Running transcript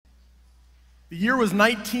The year was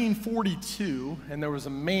 1942, and there was a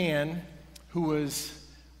man who was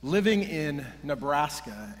living in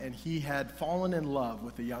Nebraska, and he had fallen in love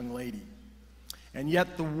with a young lady. And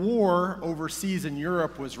yet the war overseas in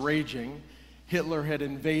Europe was raging. Hitler had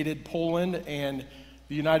invaded Poland, and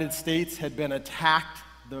the United States had been attacked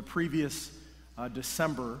the previous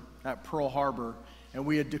December at Pearl Harbor, and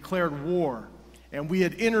we had declared war. And we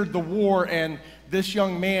had entered the war, and this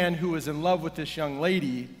young man who was in love with this young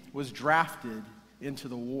lady was drafted into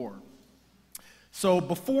the war. So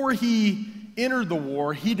before he entered the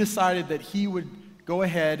war, he decided that he would go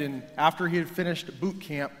ahead, and after he had finished boot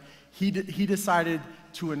camp, he decided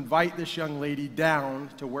to invite this young lady down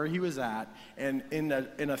to where he was at, and in a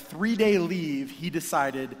 3-day leave, he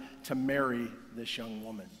decided to marry this young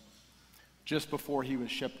woman just before he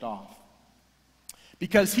was shipped off.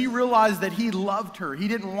 Because he realized that he loved her. He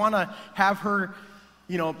didn't want to have her,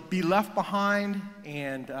 be left behind,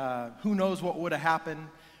 and who knows what would have happened.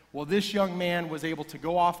 Well, this young man was able to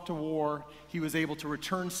go off to war. He was able to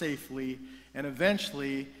return safely, and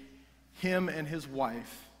eventually, him and his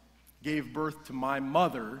wife gave birth to my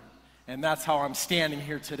mother, and that's how I'm standing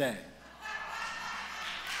here today.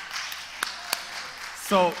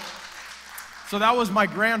 So that was my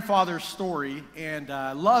grandfather's story, and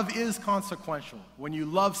love is consequential. When you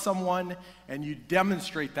love someone and you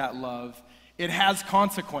demonstrate that love, it has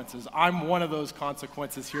consequences. I'm one of those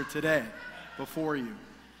consequences here today before you.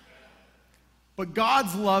 But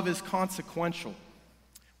God's love is consequential.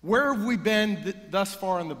 Where have we been thus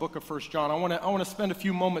far in the book of 1 John? I want to spend a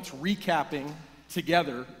few moments recapping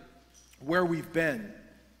together where we've been.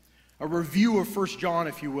 A review of 1 John,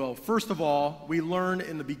 if you will. First of all, we learn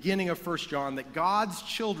in the beginning of 1 John that God's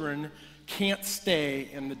children can't stay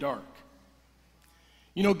in the dark.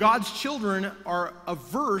 God's children are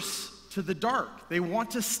averse to the dark. They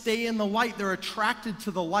want to stay in the light. They're attracted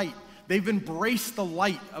to the light. They've embraced the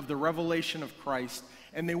light of the revelation of Christ,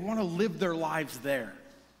 and they want to live their lives there.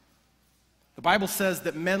 The Bible says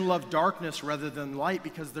that men love darkness rather than light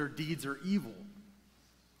because their deeds are evil.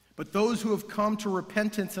 But those who have come to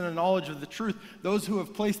repentance and a knowledge of the truth, those who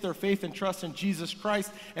have placed their faith and trust in Jesus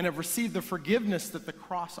Christ and have received the forgiveness that the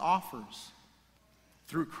cross offers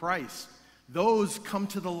through Christ, those come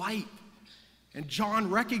to the light. And John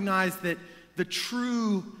recognized that the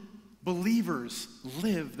true believers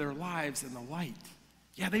live their lives in the light.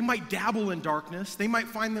 Yeah, they might dabble in darkness. They might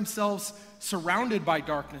find themselves surrounded by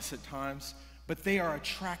darkness at times, but they are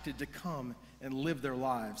attracted to come and live their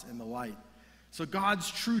lives in the light. So God's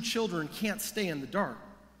true children can't stay in the dark.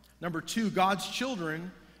 Number 2, God's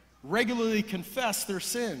children regularly confess their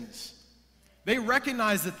sins. They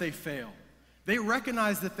recognize that they fail. They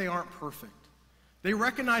recognize that they aren't perfect. They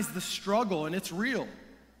recognize the struggle, and it's real.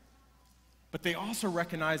 But they also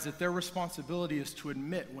recognize that their responsibility is to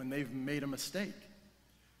admit when they've made a mistake,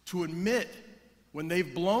 to admit when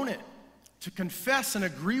they've blown it, to confess and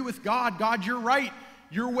agree with God. God, you're right.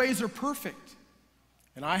 Your ways are perfect.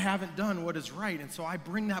 And I haven't done what is right, and so I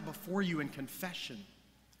bring that before you in confession.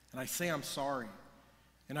 And I say I'm sorry.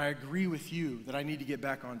 And I agree with you that I need to get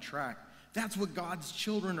back on track. That's what God's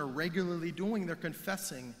children are regularly doing. They're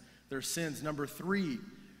confessing their sins. Number 3,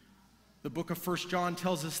 the book of 1 John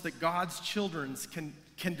tells us that God's children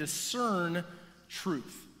can discern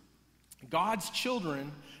truth. God's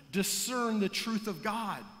children discern the truth of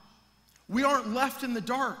God. We aren't left in the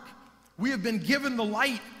dark. We have been given the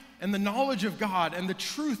light and the knowledge of God and the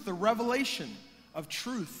truth, the revelation of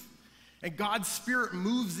truth. And God's Spirit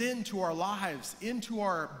moves into our lives, into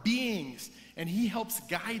our beings, and He helps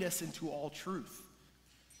guide us into all truth.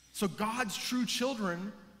 So God's true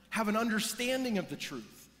children have an understanding of the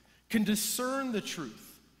truth, can discern the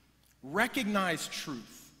truth, recognize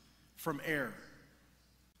truth from error.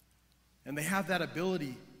 And they have that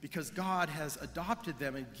ability because God has adopted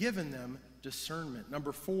them and given them discernment.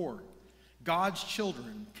 Number 4, God's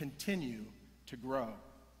children continue to grow.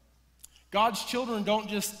 God's children don't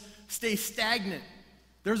just stay stagnant.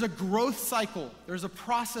 There's a growth cycle. There's a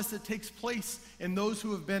process that takes place in those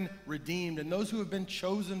who have been redeemed and those who have been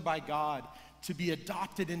chosen by God to be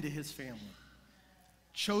adopted into His family,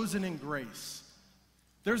 chosen in grace.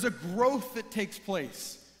 There's a growth that takes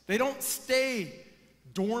place. They don't stay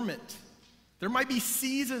dormant. There might be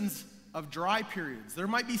seasons of dry periods. There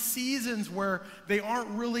might be seasons where they aren't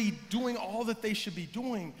really doing all that they should be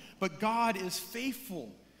doing, but God is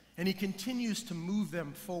faithful, and He continues to move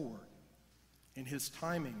them forward in His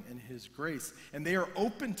timing and His grace, and they are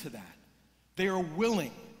open to that. They are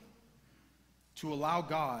willing to allow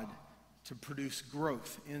God to produce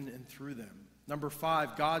growth in and through them. Number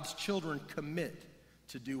 5, God's children commit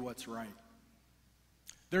to do what's right.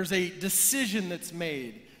 There's a decision that's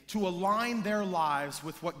made to align their lives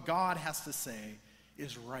with what God has to say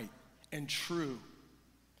is right and true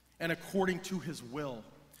and according to his will.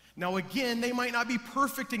 Now again, they might not be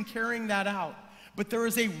perfect in carrying that out, but there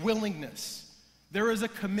is a willingness. There is a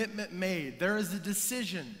commitment made. There is a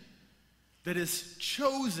decision that is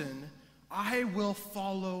chosen. I will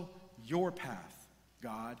follow your path,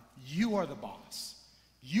 God. You are the boss.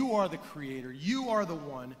 You are the creator. You are the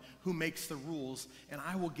one who makes the rules, and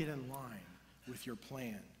I will get in line with your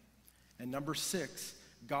plan. And number 6,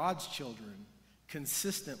 God's children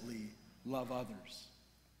consistently love others.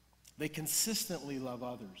 They consistently love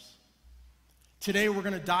others. Today we're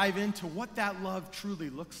going to dive into what that love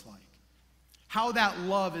truly looks like. How that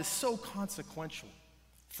love is so consequential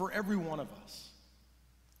for every one of us.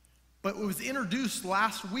 But it was introduced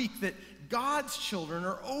last week that God's children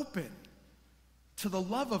are open to the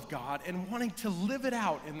love of God and wanting to live it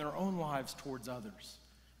out in their own lives towards others.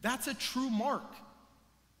 That's a true mark.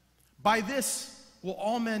 By this will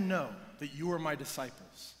all men know that you are my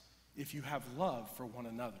disciples, if you have love for one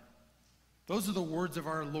another. Those are the words of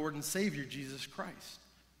our Lord and Savior, Jesus Christ.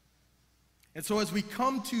 And so as we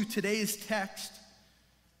come to today's text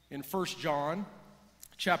in 1 John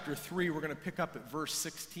chapter 3, we're going to pick up at verse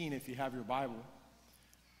 16 if you have your Bible.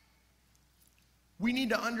 We need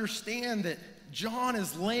to understand that John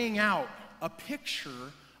is laying out a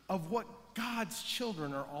picture of what God's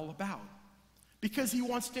children are all about. Because he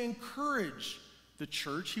wants to encourage the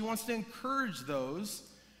church. He wants to encourage those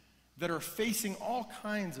that are facing all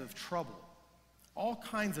kinds of trouble, all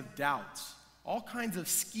kinds of doubts, all kinds of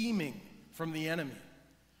scheming from the enemy,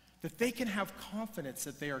 that they can have confidence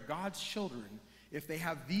that they are God's children if they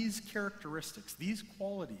have these characteristics, these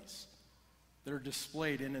qualities that are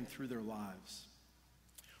displayed in and through their lives.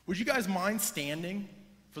 Would you guys mind standing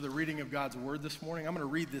for the reading of God's word this morning? I'm going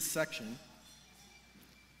to read this section.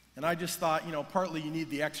 And I just thought, partly you need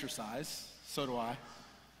the exercise, so do I.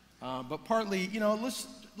 But partly,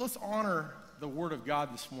 let's honor the word of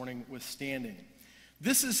God this morning with standing.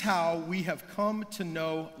 This is how we have come to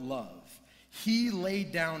know love. He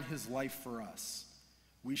laid down his life for us.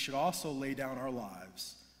 We should also lay down our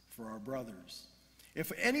lives for our brothers.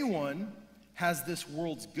 If anyone has this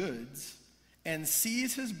world's goods and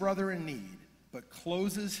sees his brother in need, but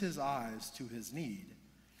closes his eyes to his need,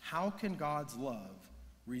 how can God's love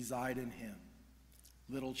reside in him?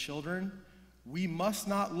 Little children, we must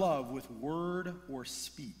not love with word or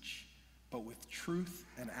speech, but with truth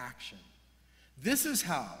and action. This is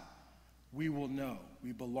how we will know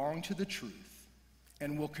we belong to the truth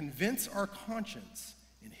and will convince our conscience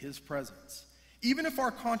in his presence, even if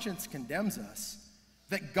our conscience condemns us,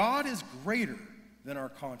 that God is greater than our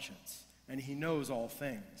conscience and he knows all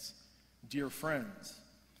things. Dear friends,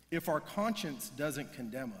 if our conscience doesn't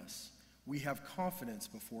condemn us, we have confidence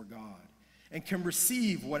before God and can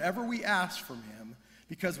receive whatever we ask from him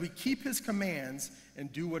because we keep his commands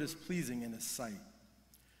and do what is pleasing in his sight.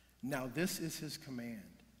 Now this is his command,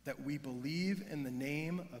 that we believe in the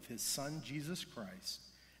name of his Son, Jesus Christ,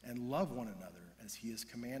 and love one another as he has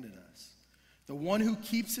commanded us. The one who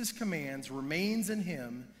keeps his commands remains in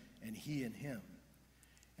him, and he in him.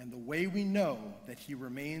 And the way we know that he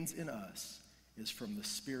remains in us is from the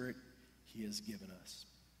Spirit he has given us.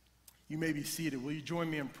 You may be seated. Will you join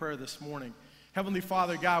me in prayer this morning? Heavenly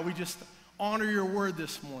Father, God, we just honor your word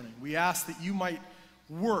this morning. We ask that you might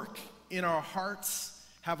work in our hearts,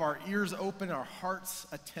 have our ears open, our hearts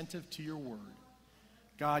attentive to your word.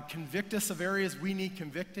 God, convict us of areas we need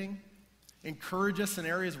convicting. Encourage us in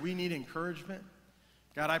areas we need encouragement.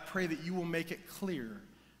 God, I pray that you will make it clear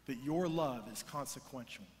that your love is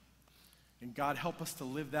consequential. And God, help us to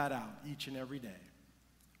live that out each and every day.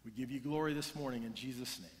 We give you glory this morning in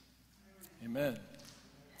Jesus' name. Amen.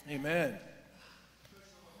 Amen.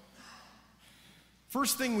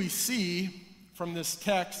 First thing we see from this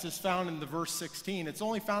text is found in the verse 16. It's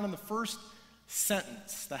only found in the first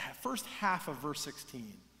sentence, the first half of verse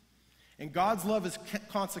 16. And God's love is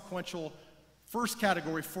consequential, first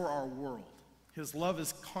category, for our world. His love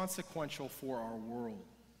is consequential for our world.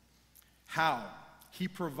 How? He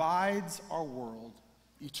provides our world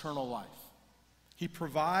eternal life. He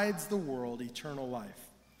provides the world eternal life.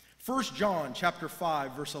 1 John chapter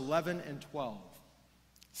 5, verse 11 and 12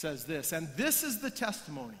 says this, and this is the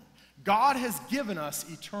testimony. God has given us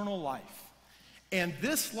eternal life, and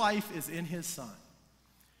this life is in his Son.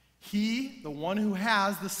 He, the one who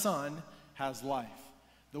has the Son, has life.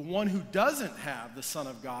 The one who doesn't have the Son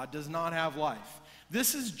of God does not have life.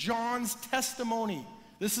 This is John's testimony.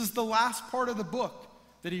 This is the last part of the book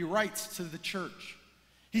that he writes to the church.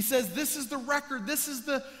 He says, this is the record, this is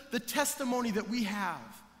the testimony that we have.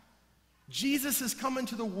 Jesus has come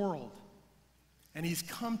into the world. And he's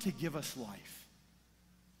come to give us life.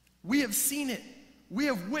 We have seen it. We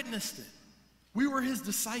have witnessed it. We were his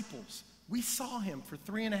disciples. We saw him for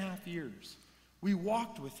 3.5 years. We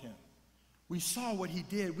walked with him. We saw what he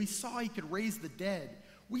did. We saw he could raise the dead.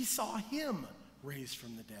 We saw him raised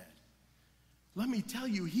from the dead. Let me tell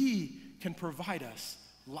you, he can provide us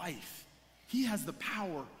life. He has the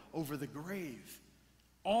power over the grave.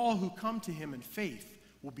 All who come to him in faith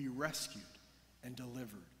will be rescued and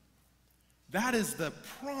delivered. That is the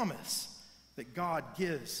promise that God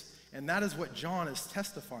gives, and that is what John is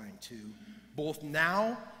testifying to, both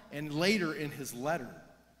now and later in his letter.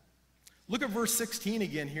 Look at verse 16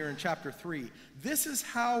 again here in chapter 3. This is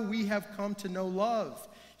how we have come to know love.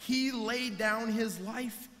 He laid down his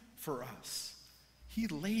life for us. He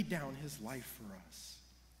laid down his life for us.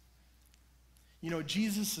 You know,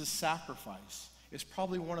 Jesus' sacrifice is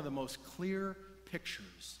probably one of the most clear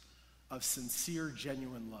pictures of sincere,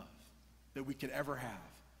 genuine love that we could ever have.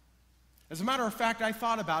 As a matter of fact, I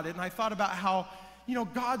thought about it, and I thought about how, you know,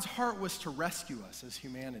 God's heart was to rescue us as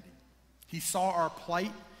humanity. He saw our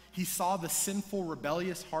plight. He saw the sinful,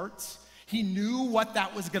 rebellious hearts. He knew what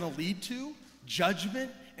that was going to lead to,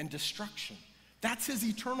 judgment and destruction. That's his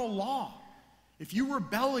eternal law. If you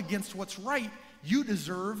rebel against what's right, you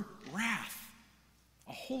deserve wrath.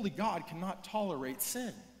 A holy God cannot tolerate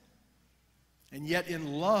sin. And yet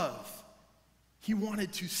in love, he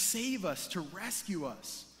wanted to save us, to rescue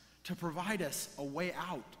us, to provide us a way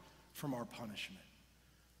out from our punishment,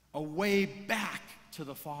 a way back to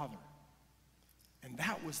the Father. And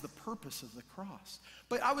that was the purpose of the cross.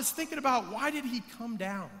 But I was thinking about, why did he come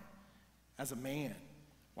down as a man?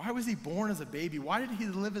 Why was he born as a baby? Why did he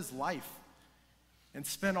live his life and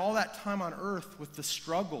spend all that time on earth with the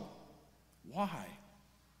struggle? Why?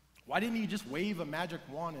 Why didn't he just wave a magic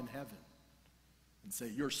wand in heaven and say,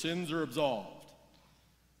 your sins are absolved?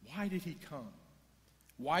 Why did he come?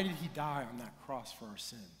 Why did he die on that cross for our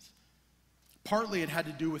sins? Partly it had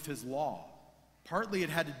to do with his law. Partly it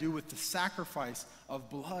had to do with the sacrifice of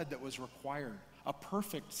blood that was required, a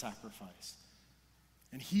perfect sacrifice.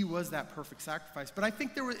 And he was that perfect sacrifice. But I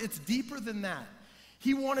think it's deeper than that.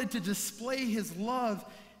 He wanted to display his love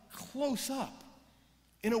close up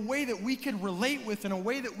in a way that we could relate with, in a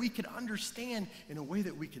way that we could understand, in a way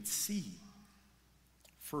that we could see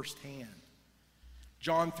firsthand.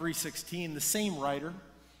 John 3:16, the same writer,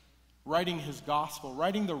 writing his gospel,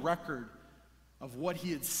 writing the record of what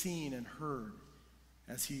he had seen and heard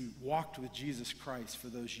as he walked with Jesus Christ for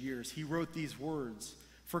those years. He wrote these words,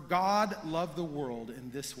 "For God loved the world in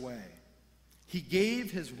this way. He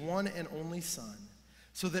gave his one and only Son,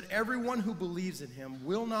 so that everyone who believes in him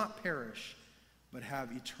will not perish, but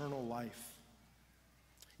have eternal life."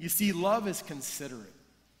 You see, love is considerate.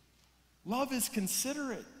 Love is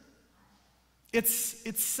considerate.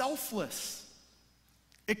 It's selfless.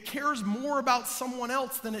 It cares more about someone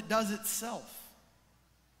else than it does itself.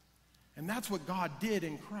 And that's what God did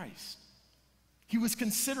in Christ. He was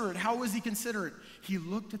considerate. How was he considerate? He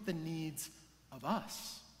looked at the needs of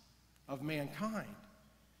us, of mankind.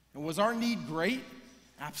 And was our need great?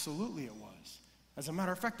 Absolutely it was. As a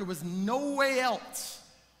matter of fact, there was no way else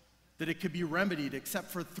that it could be remedied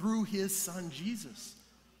except for through his Son Jesus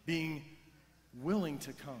being willing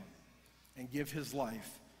to come and give his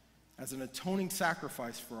life as an atoning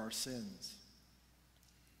sacrifice for our sins.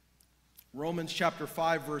 Romans chapter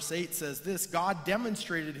 5 verse 8 says this, God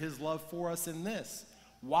demonstrated his love for us in this: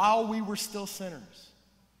 while we were still sinners,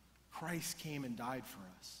 Christ came and died for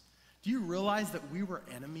us. Do you realize that we were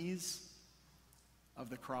enemies of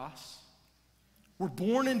the cross? We're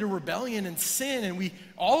born into rebellion and sin, and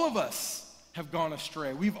all of us have gone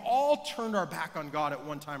astray. We've all turned our back on God at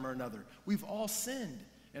one time or another. We've all sinned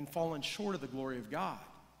and fallen short of the glory of God.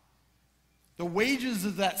 The wages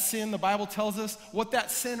of that sin, the Bible tells us, what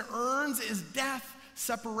that sin earns is death,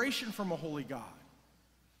 separation from a holy God.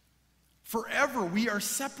 Forever we are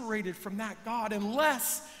separated from that God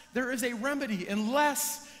unless there is a remedy,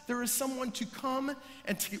 unless there is someone to come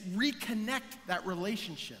and to reconnect that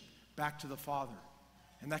relationship back to the Father.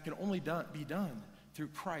 And that can only be done through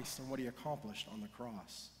Christ and what he accomplished on the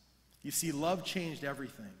cross. You see, love changed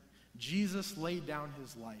everything. Jesus laid down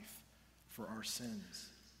his life for our sins.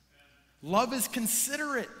 Love is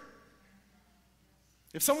considerate.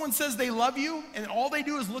 If someone says they love you and all they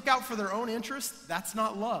do is look out for their own interests, that's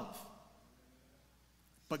not love.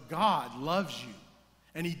 But God loves you.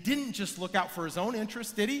 And he didn't just look out for his own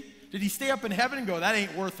interests, did he? Did he stay up in heaven and go, that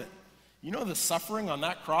ain't worth it? You know the suffering on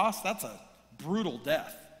that cross? That's a brutal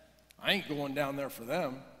death. I ain't going down there for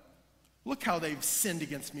them. Look how they've sinned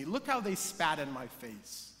against me. Look how they spat in my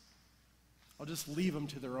face. I'll just leave them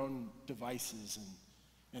to their own devices and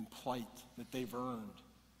and plight that they've earned.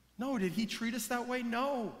 No, did he treat us that way?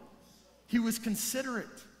 No. He was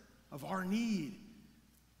considerate of our need.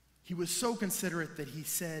 He was so considerate that he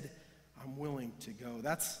said, I'm willing to go.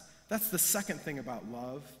 That's the second thing about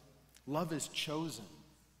love. Love is chosen.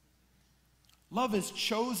 Love is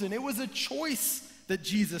chosen. It was a choice that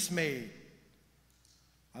Jesus made.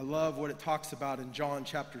 I love what it talks about in John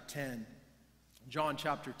chapter 10. John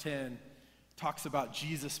chapter 10 talks about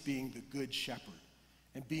Jesus being the good shepherd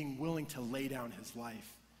and being willing to lay down his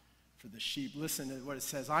life for the sheep. Listen to what it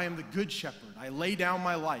says. I am the good shepherd. I lay down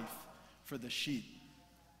my life for the sheep.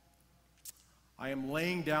 I am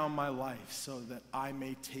laying down my life so that I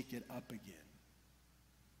may take it up again.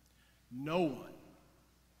 No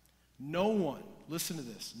one, listen to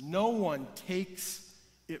this, no one takes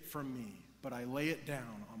it from me, but I lay it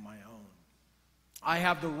down on my own. I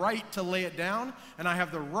have the right to lay it down, and I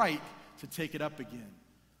have the right to take it up again.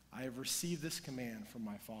 I have received this command from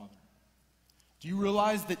my Father. Do you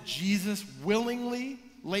realize that Jesus willingly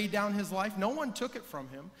laid down his life? No one took it from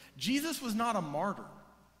him. Jesus was not a martyr.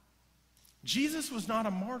 Jesus was not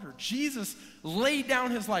a martyr. Jesus laid down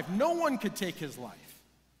his life. No one could take his life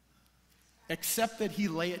except that he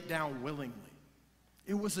lay it down willingly.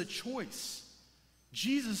 It was a choice.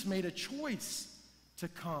 Jesus made a choice to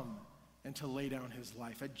come and to lay down his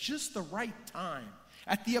life at just the right time.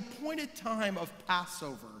 At the appointed time of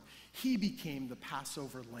Passover, he became the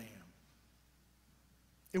Passover lamb.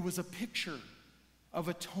 It was a picture of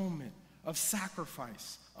atonement, of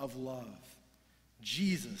sacrifice, of love.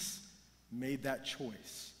 Jesus made that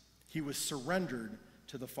choice. He was surrendered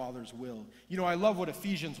to the Father's will. You know, I love what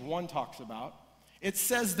Ephesians 1 talks about. It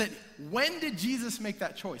says that when did Jesus make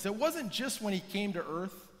that choice? It wasn't just when he came to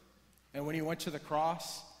earth and when he went to the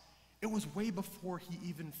cross. It was way before he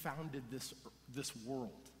even founded this world.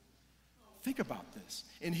 Think about this.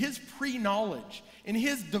 In his pre-knowledge, in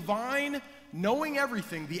his divine knowing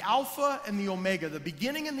everything, the Alpha and the Omega, the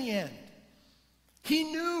beginning and the end, he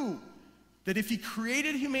knew that if he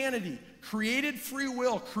created humanity, created free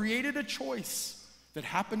will, created a choice that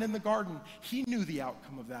happened in the garden, he knew the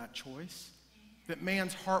outcome of that choice, that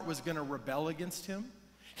man's heart was going to rebel against him.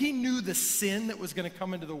 He knew the sin that was going to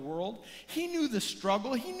come into the world. He knew the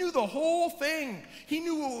struggle. He knew the whole thing. He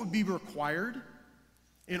knew what would be required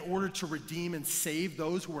in order to redeem and save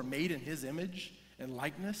those who were made in his image and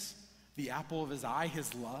likeness, the apple of his eye,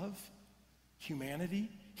 his love, humanity.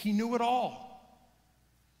 He knew it all.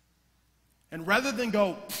 And rather than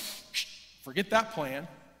go, forget that plan,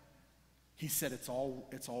 he said it's all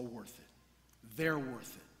worth it. They're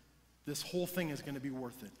worth it. This whole thing is going to be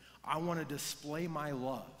worth it. I want to display my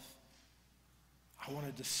love. I want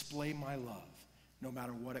to display my love no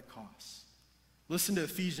matter what it costs. Listen to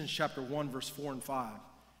Ephesians chapter 1, verse 4 and 5.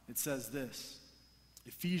 It says this,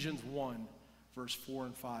 Ephesians 1, verse 4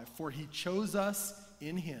 and 5. For he chose us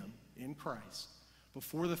in him, in Christ,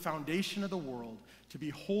 before the foundation of the world, to be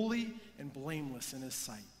holy and blameless in his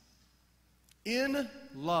sight. In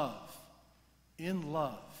love,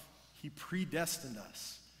 he predestined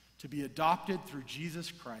us to be adopted through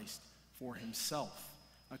Jesus Christ for himself,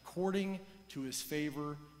 according to his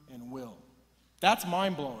favor and will. That's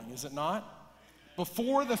mind-blowing, is it not?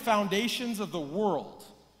 Before the foundations of the world,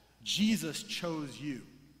 Jesus chose you.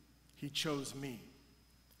 He chose me.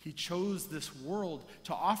 He chose this world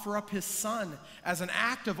to offer up his son as an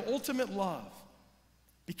act of ultimate love,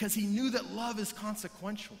 because he knew that love is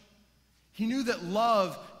consequential. He knew that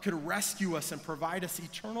love could rescue us and provide us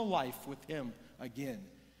eternal life with him again.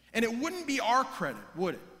 And it wouldn't be our credit,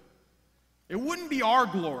 would it? It wouldn't be our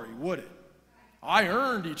glory, would it? I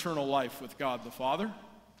earned eternal life with God the Father.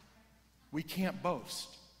 We can't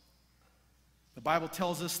boast. The Bible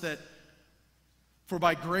tells us that, for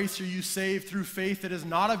by grace are you saved through faith that is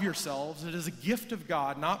not of yourselves. It is a gift of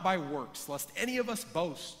God, not by works, lest any of us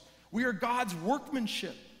boast. We are God's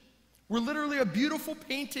workmanship. We're literally a beautiful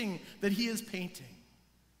painting that he is painting,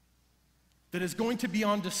 that is going to be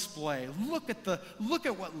on display. Look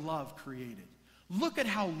at what love created. Look at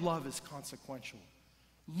how love is consequential.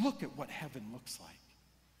 Look at what heaven looks like.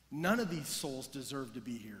 None of these souls deserve to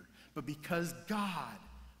be here, but because God,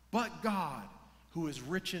 who is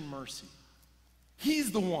rich in mercy,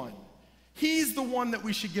 he's the one that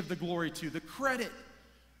we should give the glory to, the credit,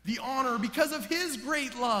 the honor. Because of his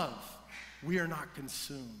great love, we are not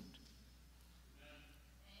consumed.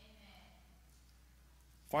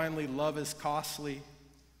 Finally, love is costly.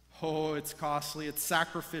 Oh, it's costly. It's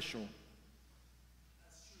sacrificial.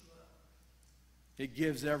 It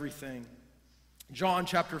gives everything. John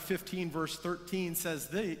chapter 15, verse 13 says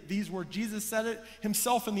these words. Jesus said it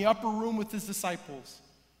himself in the upper room with his disciples.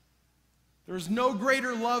 There is no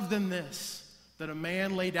greater love than this, that a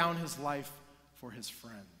man lay down his life for his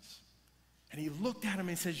friends. And he looked at him and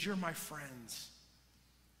he says, you're my friends.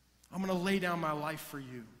 I'm going to lay down my life for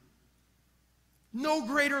you. No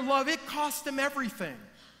greater love. It cost him everything.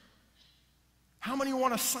 How many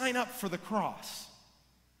want to sign up for the cross?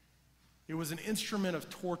 It was an instrument of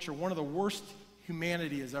torture, one of the worst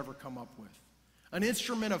humanity has ever come up with. An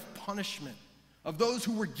instrument of punishment of those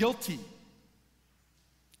who were guilty.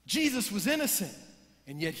 Jesus was innocent,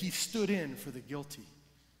 and yet he stood in for the guilty.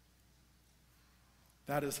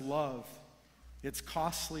 That is love. It's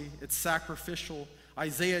costly, it's sacrificial.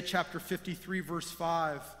 Isaiah chapter 53, verse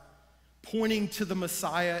 5, pointing to the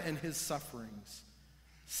Messiah and his sufferings,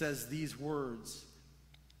 says these words,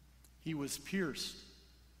 he was pierced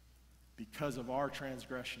because of our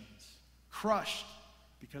transgressions, crushed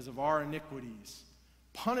because of our iniquities.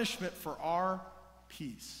 Punishment for our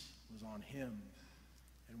peace was on him,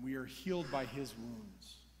 and we are healed by his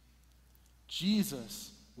wounds.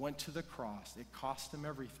 Jesus went to the cross. It cost him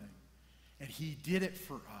everything, and he did it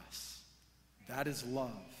for us. That is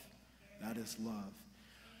love. That is love.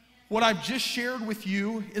 What I've just shared with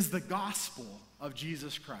you is the gospel of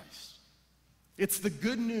Jesus Christ. It's the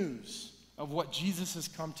good news of what Jesus has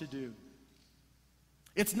come to do.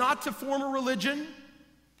 It's not to form a religion.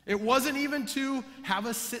 It wasn't even to have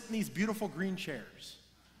us sit in these beautiful green chairs.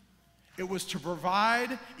 It was to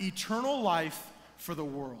provide eternal life for the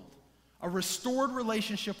world. A restored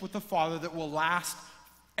relationship with the Father that will last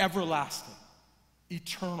everlasting,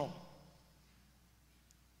 eternal.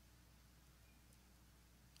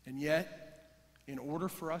 And yet, in order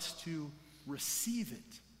for us to receive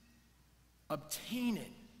it, obtain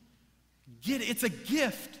it, get it, it's a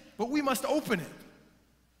gift, but we must open it.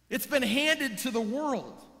 It's been handed to the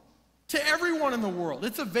world, to everyone in the world.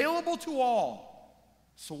 It's available to all.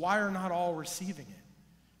 So why are not all receiving it?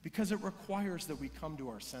 Because it requires that we come to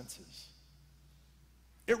our senses.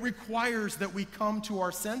 It requires that we come to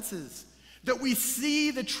our senses, that we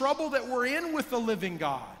see the trouble that we're in with the living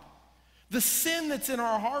God, the sin that's in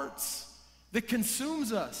our hearts that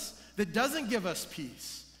consumes us, that doesn't give us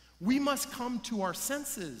peace. We must come to our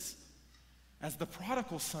senses as the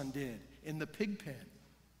prodigal son did in the pig pen.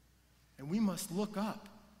 And we must look up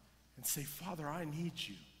and say, Father, I need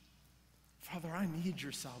you. Father, I need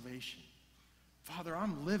your salvation. Father,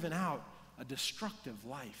 I'm living out a destructive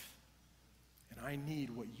life, and I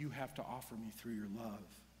need what you have to offer me through your love.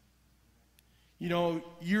 You know,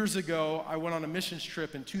 years ago, I went on a missions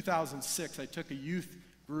trip in 2006. I took a youth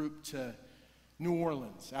group to New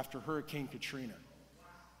Orleans after Hurricane Katrina.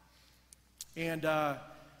 And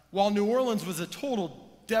while New Orleans was a total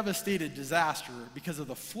devastated disaster because of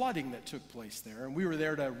the flooding that took place there, and we were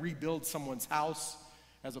there to rebuild someone's house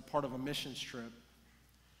as a part of a missions trip,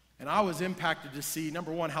 and I was impacted to see,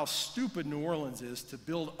 number one, how stupid New Orleans is to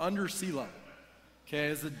build under sea level. Okay,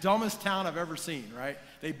 it's the dumbest town I've ever seen, right?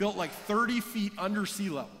 They built like 30 feet under sea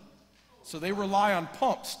level. So they rely on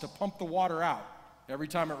pumps to pump the water out every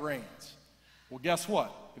time it rains. Well, guess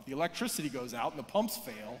what? If the electricity goes out and the pumps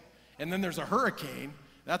fail, and then there's a hurricane,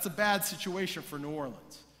 that's a bad situation for New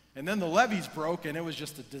Orleans. And then the levees broke, and it was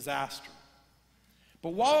just a disaster.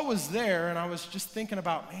 But while I was there, and I was just thinking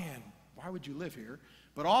about, man, why would you live here?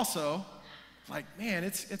 But also, like, man,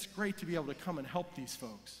 it's great to be able to come and help these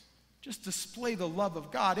folks. Just display the love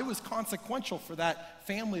of God. It was consequential for that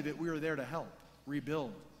family that we were there to help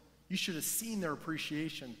rebuild. You should have seen their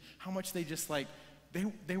appreciation, how much they just like,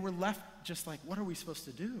 they were left just like, what are we supposed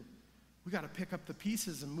to do? We got to pick up the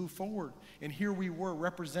pieces and move forward. And here we were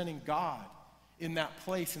representing God in that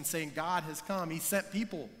place and saying, God has come. He sent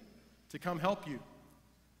people to come help you.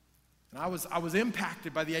 And I was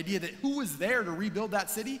impacted by the idea that who was there to rebuild that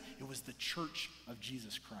city? It was the church of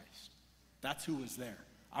Jesus Christ. That's who was there.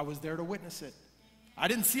 I was there to witness it. I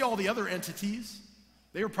didn't see all the other entities.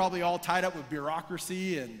 They were probably all tied up with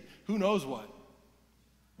bureaucracy and who knows what.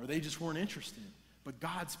 Or they just weren't interested. But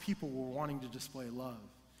God's people were wanting to display love.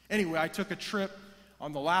 Anyway, I took a trip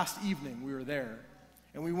on the last evening we were there.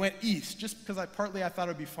 And we went east just because I thought it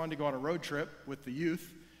would be fun to go on a road trip with the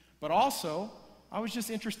youth. But also, I was just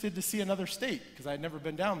interested to see another state because I had never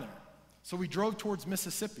been down there. So we drove towards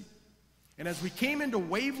Mississippi. And as we came into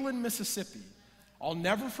Waveland, Mississippi, I'll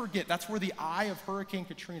never forget, that's where the eye of Hurricane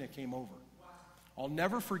Katrina came over. I'll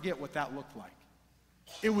never forget what that looked like.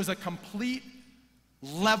 It was a complete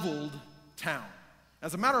leveled town.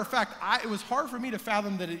 As a matter of fact, it was hard for me to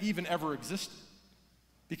fathom that it even ever existed.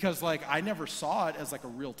 Because I never saw it as like a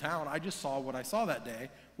real town. I just saw what I saw that day,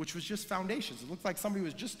 which was just foundations. It looked like somebody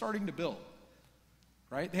was just starting to build.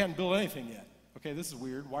 Right? They hadn't built anything yet. Okay, this is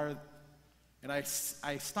weird. And I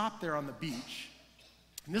stopped there on the beach.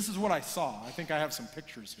 And this is what I saw. I think I have some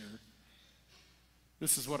pictures here.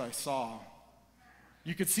 This is what I saw.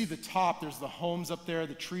 You could see the top, there's the homes up there,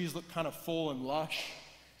 the trees look kind of full and lush.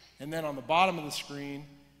 And then on the bottom of the screen,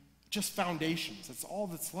 just foundations. That's all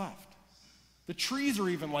that's left. The trees are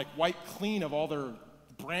even like wiped clean of all their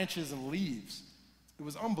branches and leaves. It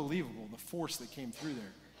was unbelievable, the force that came through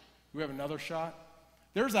there. We have another shot.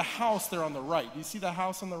 There's a house there on the right. Do you see the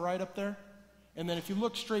house on the right up there? And then if you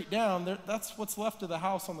look straight down, that's what's left of the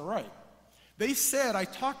house on the right. They said, I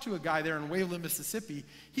talked to a guy there in Waveland, Mississippi.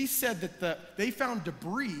 He said that they found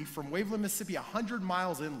debris from Waveland, Mississippi 100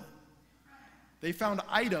 miles inland. They found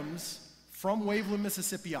items from Waveland,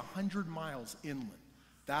 Mississippi 100 miles inland.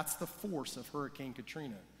 That's the force of Hurricane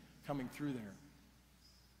Katrina coming through there.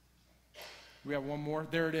 We have one more.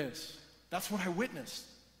 There it is. That's what I witnessed.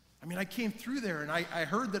 I mean, I came through there and I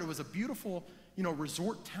heard that it was a beautiful,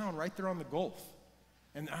 resort town right there on the Gulf.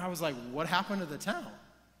 And I was like, what happened to the town?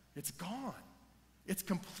 It's gone. It's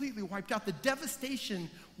completely wiped out. The devastation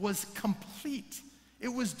was complete. It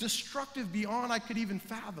was destructive beyond I could even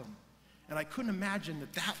fathom. And I couldn't imagine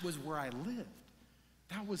that was where I lived.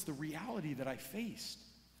 That was the reality that I faced.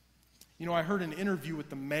 I heard an interview with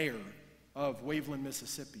the mayor of Waveland,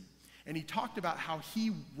 Mississippi. And he talked about how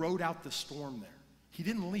he rode out the storm there. He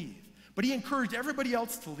didn't leave, but he encouraged everybody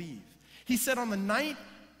else to leave. He said on the night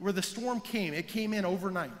where the storm came, it came in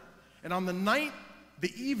overnight. And on the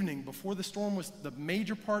evening before the storm was the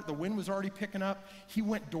major part, the wind was already picking up, he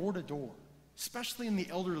went door to door, especially in the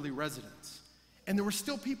elderly residents. And there were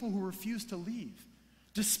still people who refused to leave,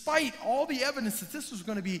 despite all the evidence that this was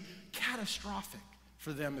going to be catastrophic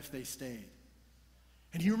for them if they stayed.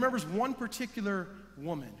 And he remembers one particular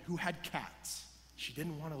woman who had cats. She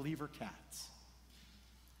didn't want to leave her cats.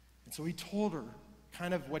 And so he told her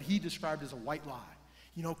kind of what he described as a white lie.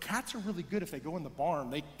 Cats are really good if they go in the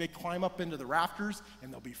barn. They climb up into the rafters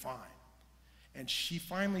and they'll be fine. And she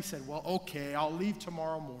finally said, well, okay, I'll leave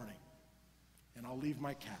tomorrow morning. And I'll leave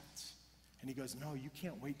my cats. And he goes, no, you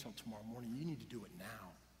can't wait till tomorrow morning. You need to do it now.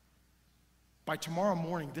 By tomorrow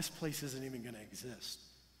morning, this place isn't even going to exist.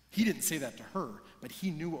 He didn't say that to her, but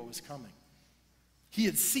he knew what was coming. He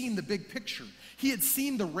had seen the big picture. He had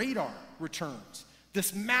seen the radar returns.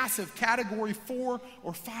 This massive Category 4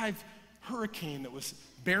 or 5 hurricane that was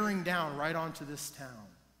bearing down right onto this town.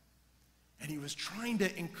 And he was trying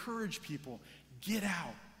to encourage people, get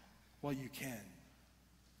out while you can.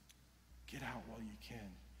 Get out while you can.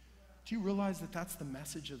 Do you realize that that's the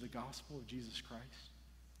message of the gospel of Jesus Christ?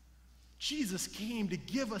 Jesus came to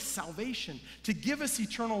give us salvation, to give us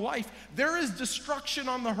eternal life. There is destruction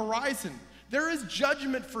on the horizon. There is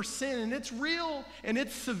judgment for sin, and it's real and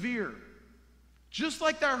it's severe. Just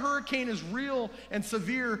like that hurricane is real and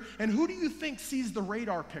severe. And who do you think sees the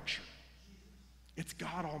radar picture? It's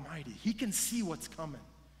God Almighty. He can see what's coming.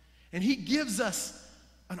 And he gives us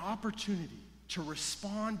an opportunity to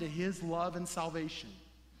respond to his love and salvation.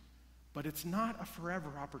 But it's not a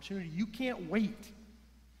forever opportunity. You can't wait.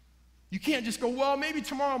 You can't just go, well, maybe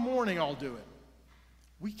tomorrow morning I'll do it.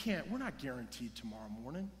 We can't. We're not guaranteed tomorrow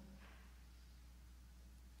morning.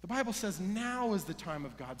 The Bible says now is the time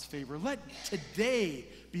of God's favor. Let today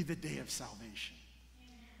be the day of salvation.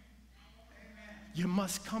 You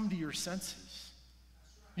must come to your senses.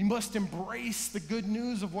 You must embrace the good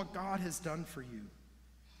news of what God has done for you.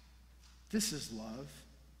 This is love.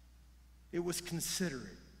 It was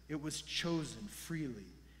considerate. It was chosen freely.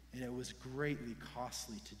 And it was greatly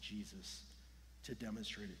costly to Jesus to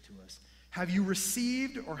demonstrate it to us. Have you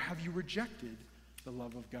received or have you rejected the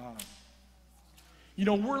love of God?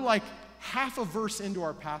 We're like half a verse into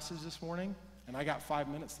our passage this morning, and I got 5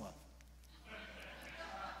 minutes left.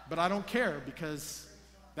 But I don't care because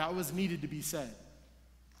that was needed to be said.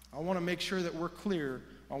 I want to make sure that we're clear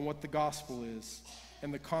on what the gospel is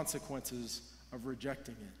and the consequences of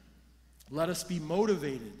rejecting it. Let us be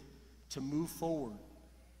motivated to move forward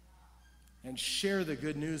and share the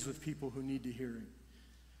good news with people who need to hear it.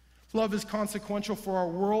 Love is consequential for our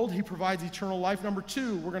world. He provides eternal life. Number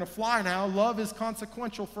 2, we're going to fly now. Love is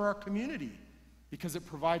consequential for our community because it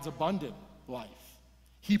provides abundant life.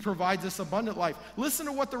 He provides us abundant life. Listen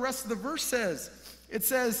to what the rest of the verse says. It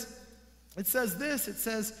says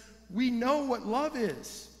this, we know what love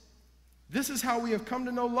is. This is how we have come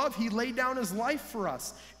to know love. He laid down his life for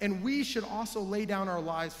us, and we should also lay down our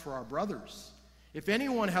lives for our brothers. If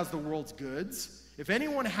anyone has the world's goods, if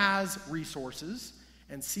anyone has resources,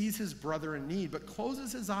 and sees his brother in need, but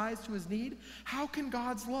closes his eyes to his need, how can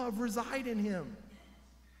God's love reside in him?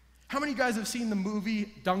 How many of you guys have seen the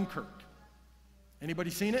movie Dunkirk? Anybody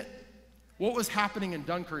seen it? What was happening in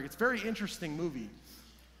Dunkirk? It's a very interesting movie.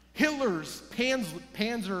 Hitler's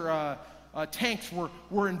Panzer tanks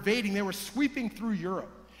were invading. They were sweeping through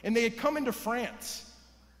Europe, and they had come into France.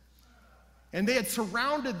 And they had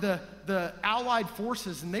surrounded the Allied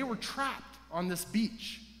forces, and they were trapped on this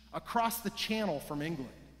beach across the channel from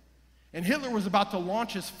England. And Hitler was about to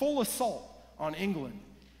launch his full assault on England.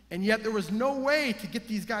 And yet there was no way to get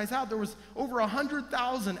these guys out. There was over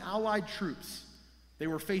 100,000 Allied troops. They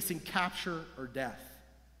were facing capture or death.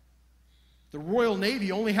 The Royal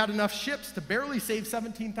Navy only had enough ships to barely save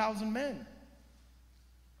 17,000 men.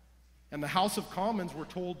 And the House of Commons were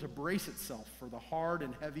told to brace itself for the hard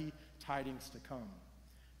and heavy tidings to come.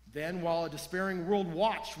 Then, while a despairing world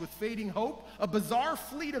watched with fading hope, a bizarre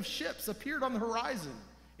fleet of ships appeared on the horizon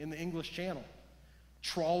in the English Channel.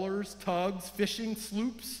 Trawlers, tugs, fishing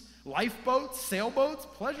sloops, lifeboats, sailboats,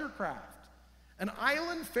 pleasure craft, an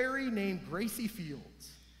island ferry named Gracie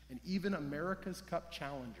Fields, and even America's Cup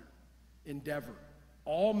challenger, Endeavour,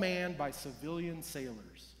 all manned by civilian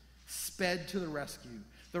sailors, sped to the rescue.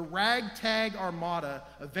 The ragtag armada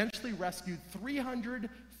eventually rescued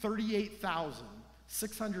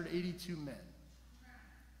 338,682 men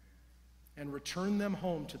and returned them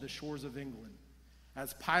home to the shores of England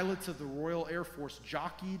as pilots of the Royal Air Force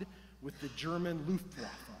jockeyed with the German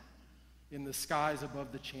Luftwaffe in the skies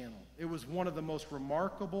above the Channel. It was one of the most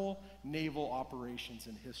remarkable naval operations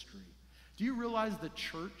in history. Do you realize the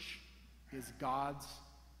church is God's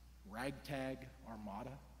ragtag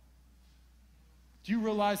armada? Do you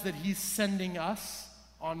realize that he's sending us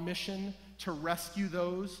on mission to rescue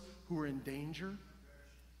those who are in danger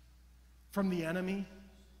from the enemy,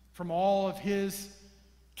 from all of his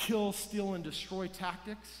kill, steal, and destroy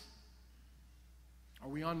tactics? Are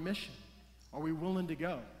we on mission? Are we willing to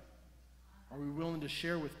go? Are we willing to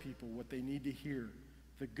share with people what they need to hear,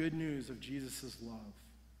 the good news of Jesus' love?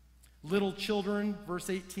 Little children, verse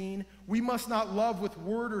 18, we must not love with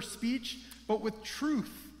word or speech, but with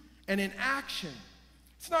truth and in action.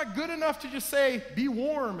 It's not good enough to just say, be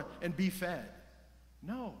warm and be fed.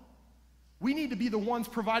 No. We need to be the ones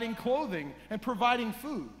providing clothing and providing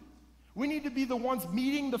food. We need to be the ones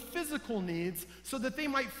meeting the physical needs so that they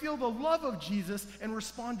might feel the love of Jesus and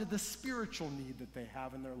respond to the spiritual need that they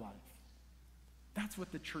have in their life. That's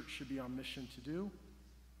what the church should be on mission to do.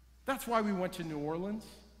 That's why we went to New Orleans.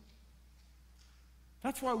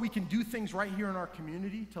 That's why we can do things right here in our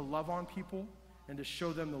community to love on people and to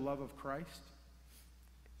show them the love of Christ.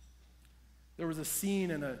 There was a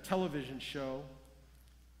scene in a television show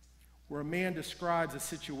where a man describes a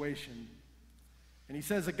situation. And he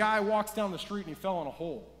says a guy walks down the street and he fell in a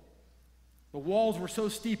hole. The walls were so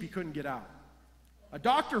steep he couldn't get out. A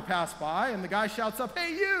doctor passed by and the guy shouts up,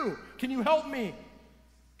 "Hey you, can you help me?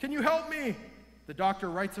 Can you help me?" The doctor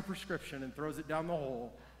writes a prescription and throws it down the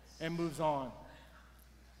hole and moves on.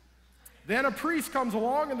 Then a priest comes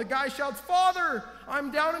along and the guy shouts, "Father,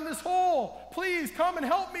 I'm down in this hole. Please come and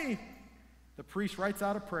help me." The priest writes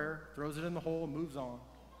out a prayer, throws it in the hole, and moves on.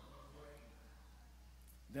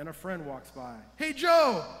 Then a friend walks by. "Hey,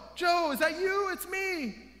 Joe, is that you? It's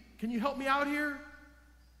me. Can you help me out here?"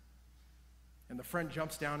 And the friend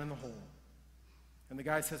jumps down in the hole. And the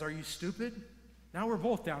guy says, "Are you stupid? Now we're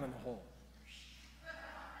both down in the hole."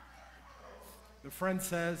 The friend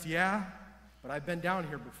says, "Yeah, but I've been down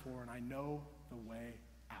here before and I know the way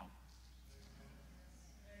out."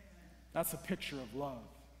 That's a picture of love.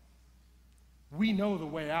 We know the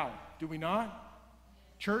way out, do we not?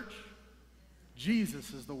 Church,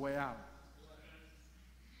 Jesus is the way out.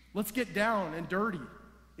 Let's get down and dirty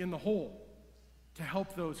in the hole to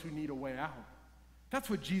help those who need a way out. That's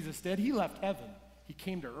what Jesus did. He left heaven. He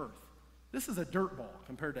came to earth. This is a dirt ball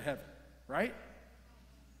compared to heaven, right?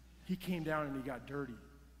 He came down and he got dirty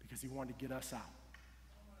because he wanted to get us out.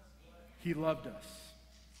 He loved us.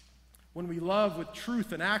 When we love with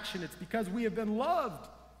truth and action, it's because we have been loved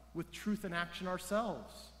with truth and action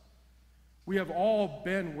ourselves. We have all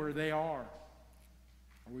been where they are.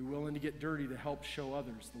 Are we willing to get dirty to help show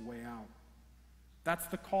others the way out? That's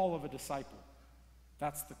the call of a disciple.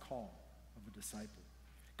 That's the call of a disciple.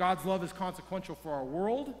 God's love is consequential for our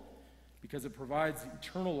world because it provides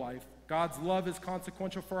eternal life. God's love is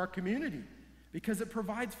consequential for our community because it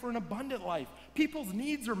provides for an abundant life. People's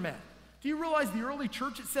needs are met. Do you realize the early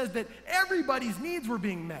church, it says that everybody's needs were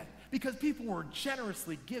being met because people were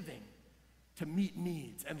generously giving to meet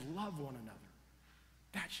needs and love one another.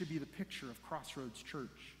 That should be the picture of Crossroads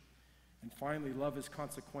Church. And finally, love is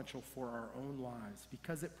consequential for our own lives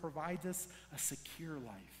because it provides us a secure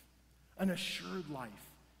life, an assured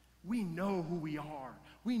life. We know who we are.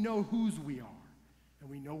 We know whose we are. And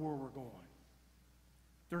we know where we're going.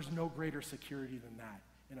 There's no greater security than that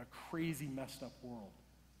in a crazy, messed up world.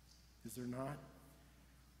 Is there not?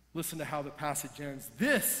 Listen to how the passage ends.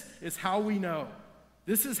 This is how we know.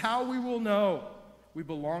 This is how we will know we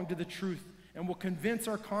belong to the truth and will convince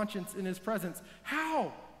our conscience in his presence.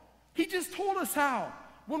 How? He just told us how.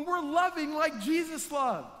 When we're loving like Jesus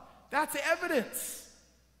loved. That's evidence.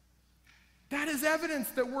 That is evidence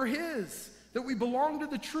that we're his, that we belong to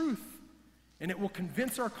the truth. And it will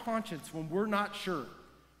convince our conscience when we're not sure,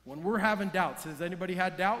 when we're having doubts. Has anybody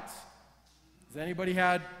had doubts? Has anybody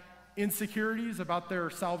had insecurities about their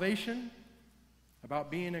salvation,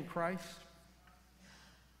 about being in Christ?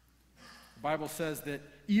 The Bible says that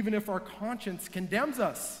even if our conscience condemns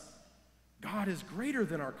us, God is greater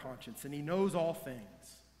than our conscience, and he knows all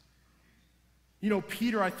things. You know,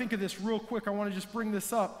 Peter, I think of this real quick. I want to just bring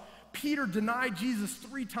this up. Peter denied Jesus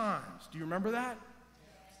 3 times. Do you remember that?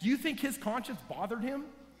 Do you think his conscience bothered him?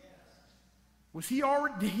 Was he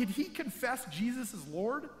already, did he confess Jesus as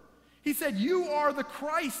Lord? He said, "You are the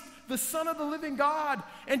Christ, the Son of the living God."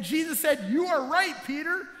 And Jesus said, "You are right,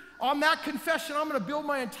 Peter. On that confession, I'm going to build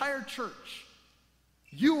my entire church.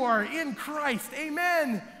 You are in Christ."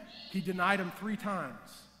 Amen. He denied him 3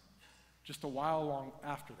 times, just a while long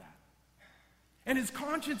after that. And his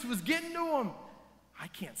conscience was getting to him. I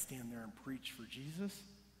can't stand there and preach for Jesus.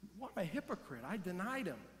 What a hypocrite. I denied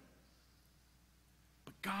him.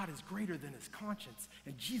 But God is greater than his conscience.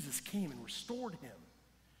 And Jesus came and restored him.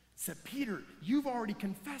 Said, "Peter, you've already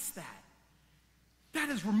confessed that. That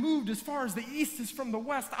is removed as far as the east is from the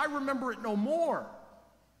west. I remember it no more.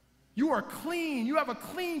 You are clean. You have a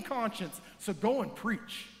clean conscience. So go and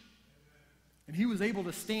preach." And he was able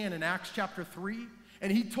to stand in Acts chapter 3,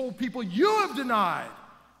 and he told people, "You have denied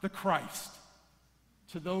the Christ,"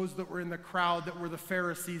 to those that were in the crowd that were the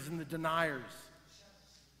Pharisees and the deniers.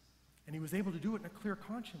 And he was able to do it in a clear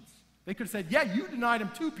conscience. They could have said, "Yeah, you denied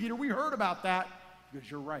him too, Peter. We heard about that." He goes,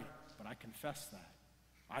 "You're right, but I confess that.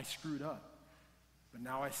 I screwed up. But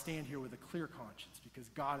now I stand here with a clear conscience because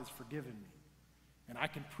God has forgiven me. And I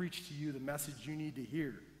can preach to you the message you need to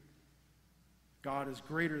hear." God is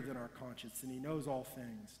greater than our conscience, and he knows all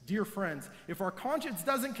things. Dear friends, if our conscience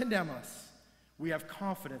doesn't condemn us, we have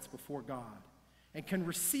confidence before God and can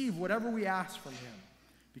receive whatever we ask from him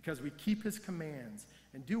because we keep his commands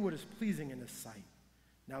and do what is pleasing in his sight.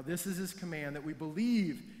 Now this is his command, that we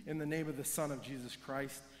believe in the name of the Son of Jesus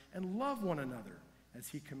Christ and love one another as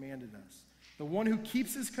he commanded us. The one who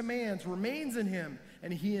keeps his commands remains in him,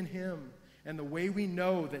 and he in him. And the way we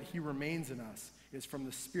know that he remains in us is from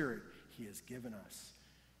the Spirit he has given us.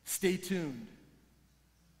 Stay tuned.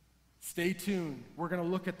 Stay tuned. We're going to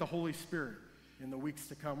look at the Holy Spirit in the weeks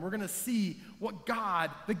to come. We're going to see what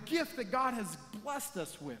God, the gift that God has blessed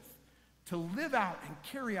us with to live out and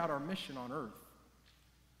carry out our mission on earth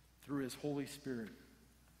through his Holy Spirit.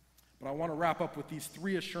 But I want to wrap up with these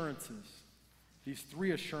 3 assurances. These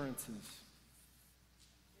 3 assurances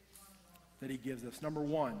that he gives us. Number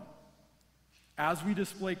 1, as we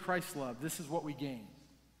display Christ's love, this is what we gain.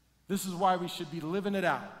 This is why we should be living it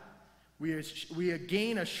out. We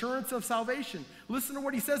gain assurance of salvation. Listen to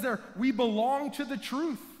what he says there. We belong to the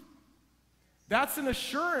truth. That's an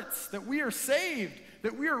assurance that we are saved,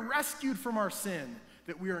 that we are rescued from our sin,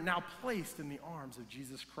 that we are now placed in the arms of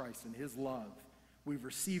Jesus Christ and his love. We've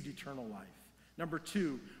received eternal life. Number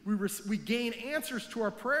 2, we gain answers to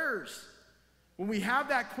our prayers. When we have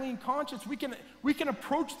that clean conscience, we can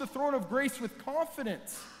approach the throne of grace with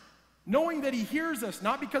confidence, knowing that he hears us,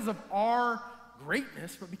 not because of our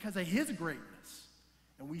greatness, but because of his greatness.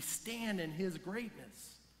 And we stand in his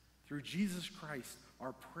greatness. Through Jesus Christ,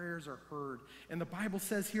 our prayers are heard. And the Bible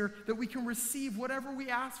says here that we can receive whatever we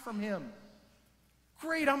ask from him.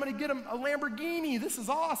 Great, I'm going to get him a Lamborghini. This is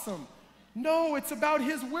awesome. No, it's about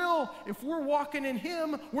his will. If we're walking in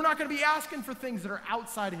him, we're not going to be asking for things that are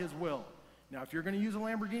outside of his will. Now, if you're going to use a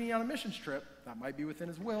Lamborghini on a missions trip, that might be within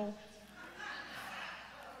his will.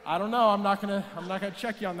 I don't know. I'm not going to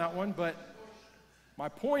check you on that one, but my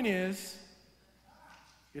point is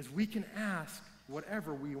we can ask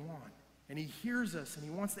whatever we want, and he hears us, and he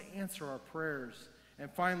wants to answer our prayers. And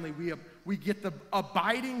finally, we get the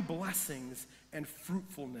abiding blessings and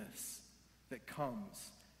fruitfulness that comes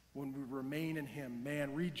when we remain in him.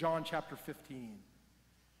 Man, read John chapter 15.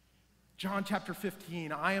 John chapter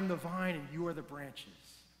 15, I am the vine and you are the branches.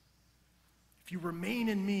 If you remain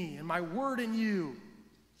in me and my word in you,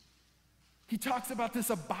 he talks about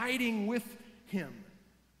this abiding with him,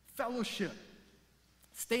 fellowship,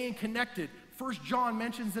 staying connected. 1 John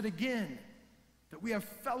mentions it again, that we have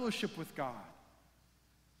fellowship with God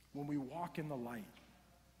when we walk in the light.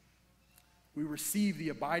 We receive the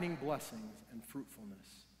abiding blessings and fruitfulness.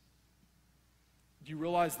 Do you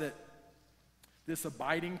realize that this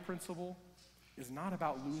abiding principle is not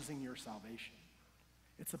about losing your salvation?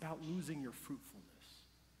 It's about losing your fruitfulness.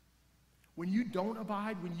 When you don't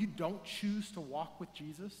abide, when you don't choose to walk with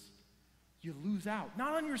Jesus, you lose out.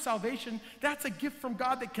 Not on your salvation. That's a gift from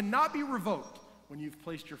God that cannot be revoked when you've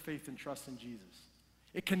placed your faith and trust in Jesus.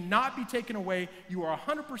 It cannot be taken away. You are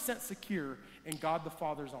 100% secure in God the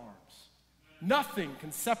Father's arms. Nothing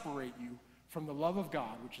can separate you from the love of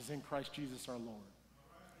God, which is in Christ Jesus our Lord.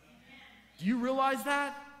 Do you realize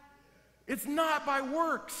that? It's not by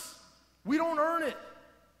works. We don't earn it.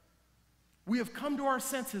 We have come to our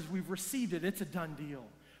senses. We've received it. It's a done deal.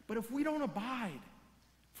 But if we don't abide,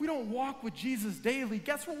 if we don't walk with Jesus daily,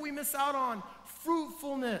 guess what we miss out on?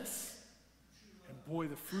 Fruitfulness. And boy,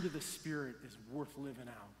 the fruit of the Spirit is worth living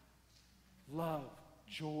out. Love,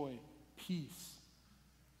 joy, peace,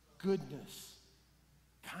 goodness,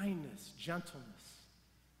 kindness, gentleness,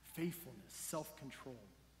 faithfulness, self-control.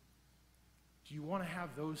 Do you want to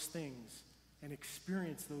have those things and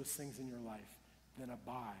experience those things in your life? Then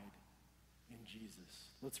abide in Jesus.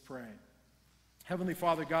 Let's pray. Heavenly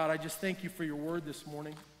Father, God, I just thank you for your word this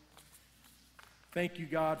morning. Thank you,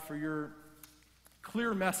 God, for your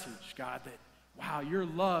clear message, God, that, wow, your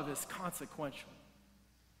love is consequential.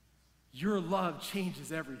 Your love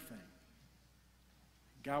changes everything.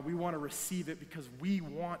 God, we want to receive it because we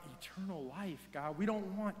want eternal life, God. We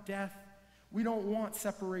don't want death. We don't want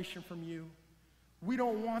separation from you. We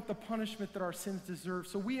don't want the punishment that our sins deserve.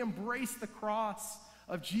 So we embrace the cross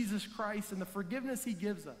of Jesus Christ and the forgiveness he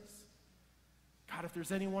gives us. God, if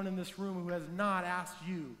there's anyone in this room who has not asked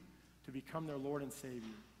you to become their Lord and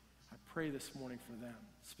Savior, I pray this morning for them,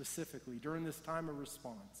 specifically during this time of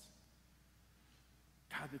response.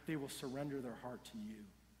 God, that they will surrender their heart to you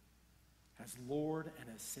as Lord and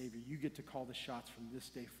as Savior. You get to call the shots from this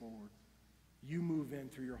day forward. You move in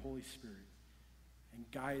through your Holy Spirit and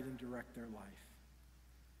guide and direct their life.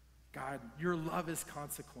 God, your love is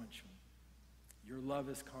consequential. Your love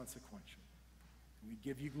is consequential. And we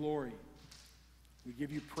give you glory. We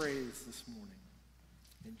give you praise this morning.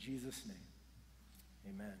 In Jesus'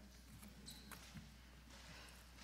 name, amen.